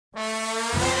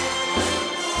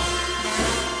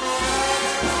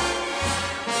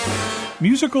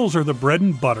Musicals are the bread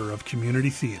and butter of community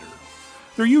theater.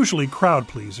 They're usually crowd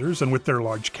pleasers, and with their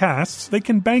large casts, they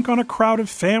can bank on a crowd of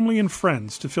family and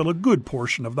friends to fill a good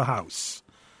portion of the house.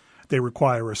 They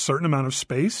require a certain amount of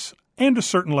space and a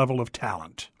certain level of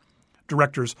talent.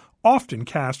 Directors often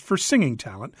cast for singing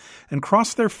talent and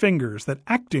cross their fingers that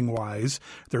acting-wise,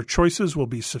 their choices will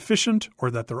be sufficient or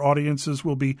that their audiences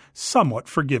will be somewhat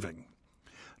forgiving.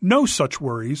 No such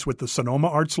worries with the Sonoma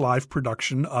Arts Live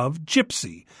production of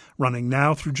Gypsy, running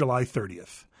now through July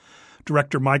 30th.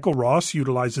 Director Michael Ross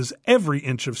utilizes every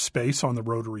inch of space on the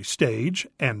Rotary stage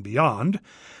and beyond,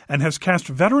 and has cast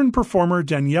veteran performer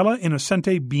Daniela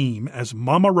Innocente Beam as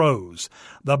Mama Rose,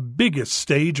 the biggest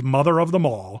stage mother of them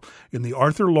all, in the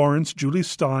Arthur Lawrence, Julie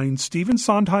Stein, Stephen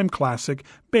Sondheim classic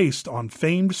based on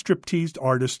famed striptease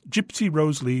artist Gypsy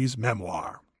Rose Lee's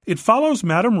memoir. It follows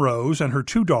Madame Rose and her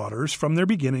two daughters from their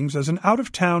beginnings as an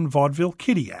out-of-town vaudeville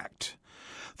kiddie act.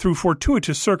 Through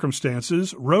fortuitous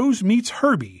circumstances, Rose meets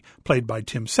Herbie, played by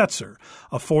Tim Setzer,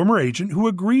 a former agent who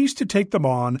agrees to take them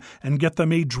on and get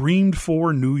them a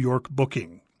dreamed-for New York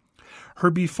booking.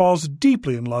 Herbie falls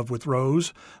deeply in love with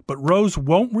Rose, but Rose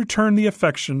won't return the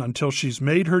affection until she's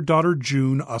made her daughter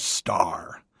June a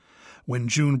star. When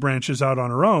June branches out on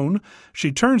her own,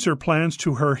 she turns her plans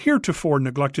to her heretofore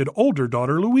neglected older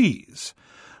daughter Louise.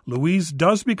 Louise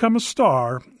does become a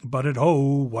star, but at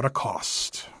what a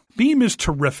cost. Beam is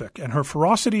terrific, and her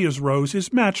ferocity as Rose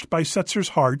is matched by Setzer's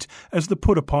heart as the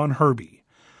put-upon Herbie.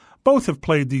 Both have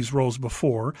played these roles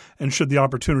before, and should the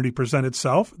opportunity present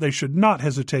itself, they should not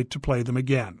hesitate to play them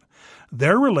again.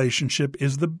 Their relationship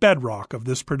is the bedrock of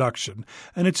this production,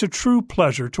 and it's a true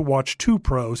pleasure to watch two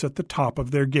pros at the top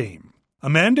of their game.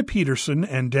 Amanda Peterson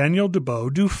and Danielle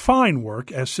DeBow do fine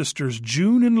work as sisters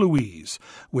June and Louise,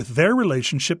 with their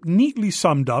relationship neatly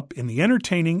summed up in the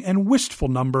entertaining and wistful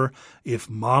number, If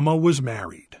Mama Was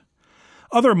Married.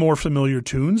 Other more familiar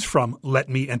tunes, from Let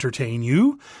Me Entertain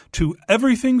You to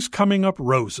Everything's Coming Up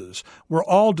Roses, were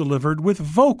all delivered with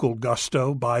vocal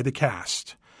gusto by the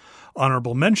cast.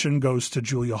 Honorable mention goes to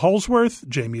Julia Holsworth,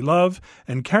 Jamie Love,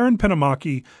 and Karen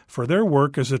Penamaki for their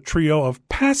work as a trio of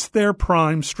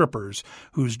past-their-prime strippers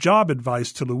whose job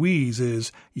advice to Louise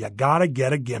is, "You gotta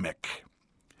get a gimmick."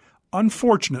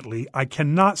 Unfortunately, I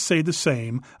cannot say the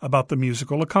same about the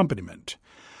musical accompaniment.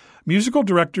 Musical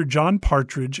director John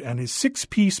Partridge and his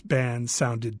six-piece band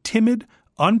sounded timid,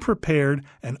 unprepared,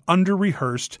 and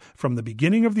under-rehearsed from the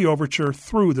beginning of the overture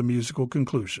through the musical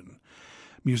conclusion.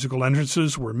 Musical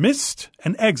entrances were missed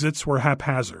and exits were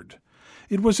haphazard.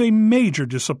 It was a major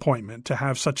disappointment to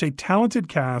have such a talented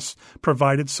cast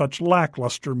provided such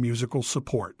lackluster musical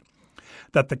support.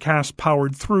 That the cast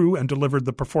powered through and delivered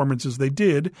the performances they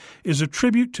did is a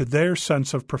tribute to their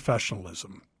sense of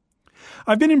professionalism.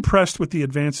 I've been impressed with the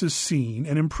advances seen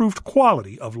and improved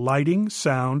quality of lighting,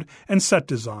 sound, and set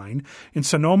design in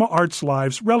Sonoma Arts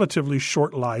Live's relatively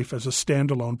short life as a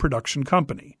standalone production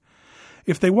company.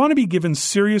 If they want to be given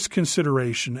serious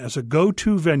consideration as a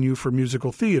go-to venue for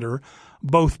musical theater,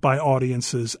 both by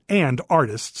audiences and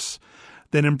artists,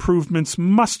 then improvements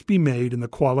must be made in the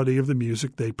quality of the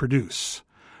music they produce.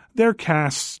 Their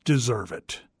casts deserve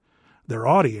it. Their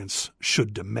audience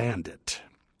should demand it.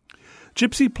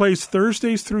 Gypsy plays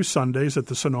Thursdays through Sundays at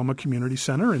the Sonoma Community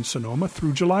Center in Sonoma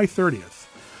through July 30th.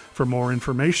 For more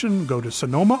information, go to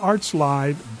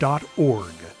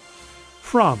sonomaartslive.org.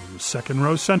 From Second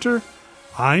Row Center,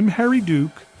 I'm Harry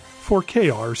Duke for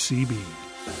KRCB.